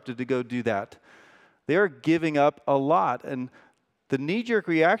disrupted to go do that. They're giving up a lot. And the knee-jerk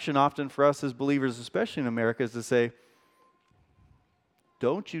reaction often for us as believers, especially in America, is to say,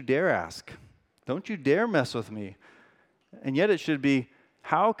 don't you dare ask. Don't you dare mess with me. And yet it should be,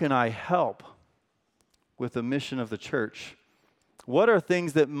 how can I help with the mission of the church? What are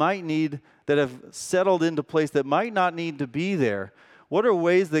things that that have settled into place that might not need to be there? What are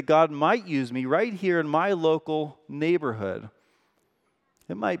ways that God might use me right here in my local neighborhood?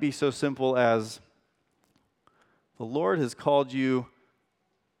 It might be so simple as, the Lord has called you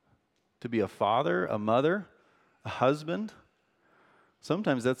to be a father, a mother, a husband.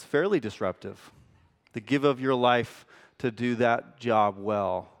 Sometimes that's fairly disruptive, to give of your life to do that job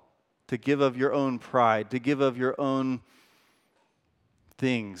well, to give of your own pride, to give of your own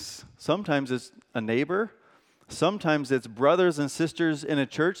things. Sometimes it's a neighbor. Sometimes it's brothers and sisters in a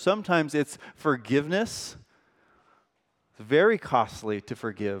church. Sometimes it's forgiveness. It's very costly to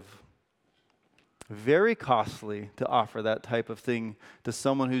forgive. Very costly to offer that type of thing to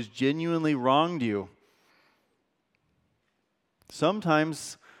someone who's genuinely wronged you.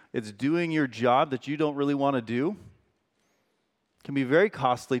 Sometimes it's doing your job that you don't really want to do. It can be very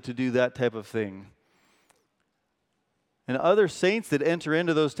costly to do that type of thing. And other saints that enter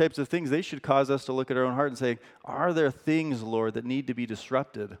into those types of things, they should cause us to look at our own heart and say, are there things, Lord, that need to be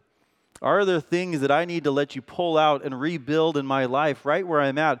disrupted? Are there things that I need to let you pull out and rebuild in my life right where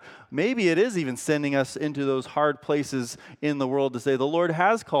I'm at? Maybe it is even sending us into those hard places in the world to say, the Lord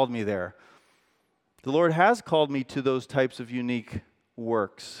has called me there. The Lord has called me to those types of unique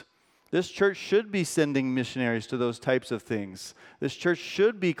works. This church should be sending missionaries to those types of things. This church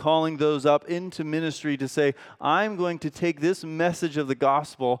should be calling those up into ministry to say, I'm going to take this message of the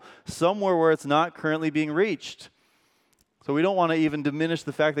gospel somewhere where it's not currently being reached. So we don't want to even diminish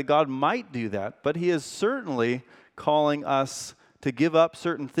the fact that God might do that, but He is certainly calling us to give up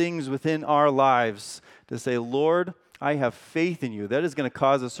certain things within our lives, to say, Lord, I have faith in you. That is going to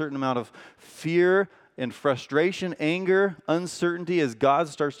cause a certain amount of fear and frustration, anger, uncertainty as God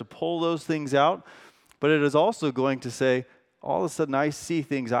starts to pull those things out. But it is also going to say, all of a sudden I see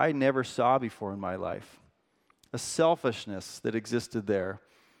things I never saw before in my life. A selfishness that existed there,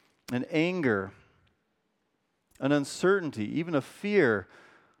 an anger, an uncertainty, even a fear.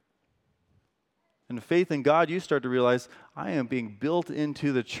 And faith in God, you start to realize, I am being built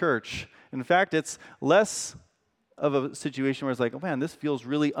into the church. In fact, it's less of a situation where it's like, oh man, this feels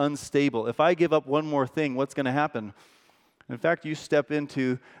really unstable. If I give up one more thing, what's going to happen? In fact, you step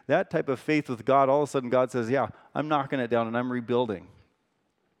into that type of faith with God, all of a sudden God says, yeah, I'm knocking it down and I'm rebuilding.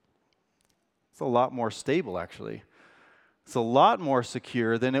 It's a lot more stable, actually. It's a lot more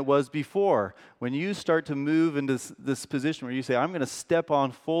secure than it was before. When you start to move into this position where you say, I'm going to step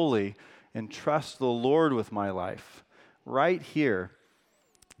on fully and trust the Lord with my life, right here,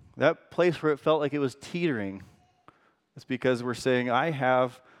 that place where it felt like it was teetering, it's because we're saying, I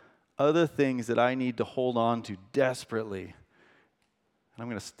have other things that I need to hold on to desperately. I'm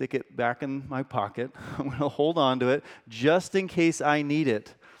going to stick it back in my pocket. I'm going to hold on to it just in case I need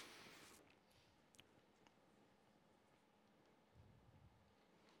it.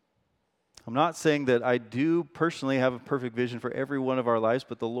 I'm not saying that I do personally have a perfect vision for every one of our lives,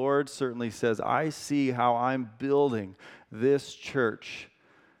 but the Lord certainly says, I see how I'm building this church.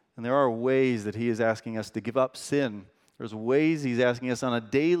 And there are ways that He is asking us to give up sin. There's ways He's asking us on a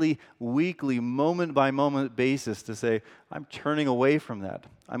daily, weekly, moment-by-moment basis to say, I'm turning away from that.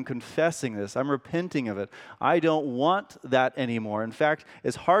 I'm confessing this. I'm repenting of it. I don't want that anymore. In fact,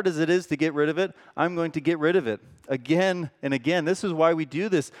 as hard as it is to get rid of it, I'm going to get rid of it again and again. This is why we do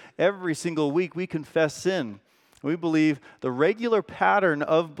this every single week. We confess sin. We believe the regular pattern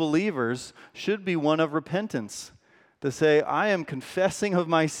of believers should be one of repentance. To say, I am confessing of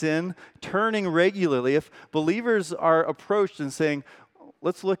my sin, turning regularly. If believers are approached and saying,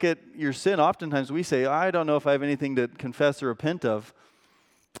 let's look at your sin, oftentimes we say, I don't know if I have anything to confess or repent of.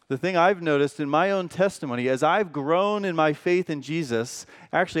 The thing I've noticed in my own testimony, as I've grown in my faith in Jesus,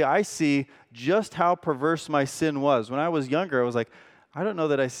 actually I see just how perverse my sin was. When I was younger, I was like, I don't know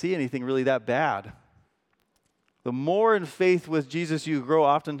that I see anything really that bad. The more in faith with Jesus you grow,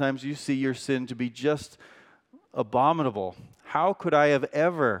 oftentimes you see your sin to be just abominable. How could I have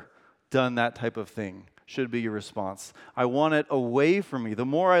ever done that type of thing? Should be your response. I want it away from me. The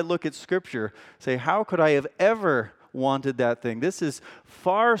more I look at Scripture, say, how could I have ever wanted that thing? This is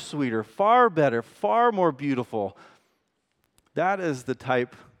far sweeter, far better, far more beautiful. That is the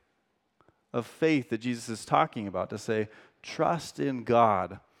type of faith that Jesus is talking about, to say, trust in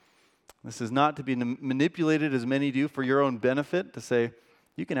God. This is not to be manipulated as many do for your own benefit, to say,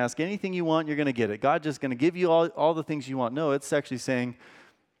 you can ask anything you want, you're going to get it. God's just going to give you all the things you want. No, it's actually saying,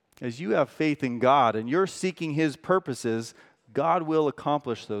 as you have faith in God and you're seeking His purposes, God will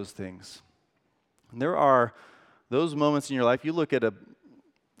accomplish those things. And there are those moments in your life, you look at a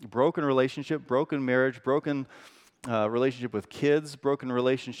broken relationship, broken marriage, broken relationship with kids, broken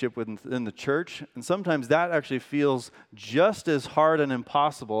relationship within the church, and sometimes that actually feels just as hard and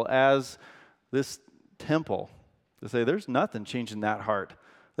impossible as this temple. To say, there's nothing changing that heart.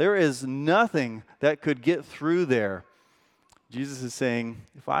 There is nothing that could get through there. Jesus is saying,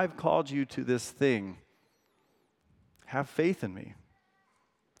 if I've called you to this thing, have faith in me.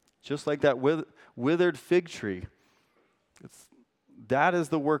 Just like that withered fig tree. That is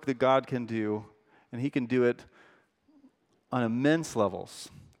the work that God can do, and He can do it on immense levels,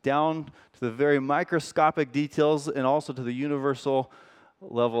 down to the very microscopic details and also to the universal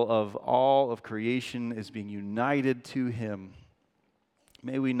level of all of creation is being united to Him.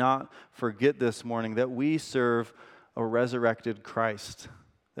 May we not forget this morning that we serve a resurrected Christ.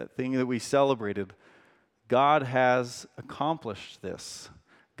 That thing that we celebrated. God has accomplished this.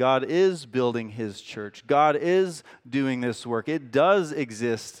 God is building His church. God is doing this work. It does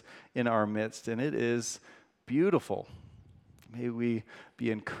exist in our midst, and it is beautiful. May we be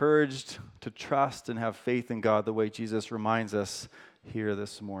encouraged to trust and have faith in God the way Jesus reminds us here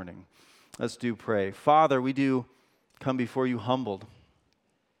this morning. Let's do pray. Father, we do come before You humbled.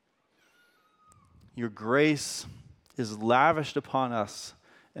 Your grace is lavished upon us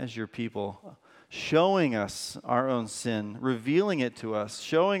as Your people, showing us our own sin, revealing it to us,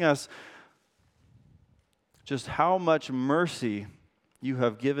 showing us just how much mercy You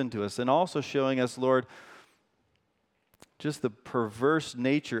have given to us, and also showing us, Lord, just the perverse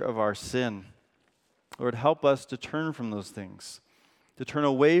nature of our sin. Lord, help us to turn from those things, to turn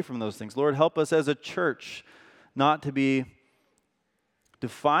away from those things. Lord, help us as a church not to be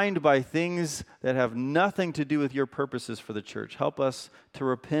defined by things that have nothing to do with Your purposes for the church. Help us to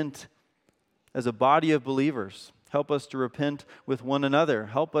repent as a body of believers. Help us to repent with one another.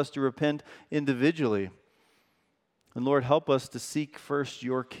 Help us to repent individually. And Lord, help us to seek first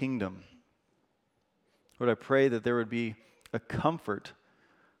your kingdom. Lord, I pray that there would be a comfort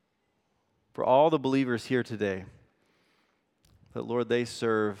for all the believers here today, that, Lord, they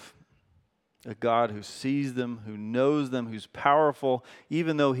serve a God who sees them, who knows them, who's powerful.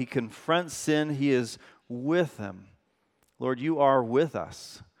 Even though he confronts sin, he is with them. Lord, you are with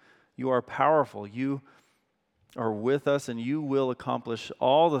us. You are powerful. You are with us, and you will accomplish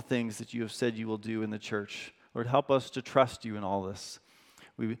all the things that you have said you will do in the church. Lord, help us to trust you in all this.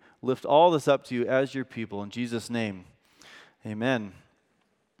 We lift all this up to you as your people. In Jesus' name, amen.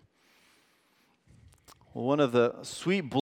 Well, one of the sweet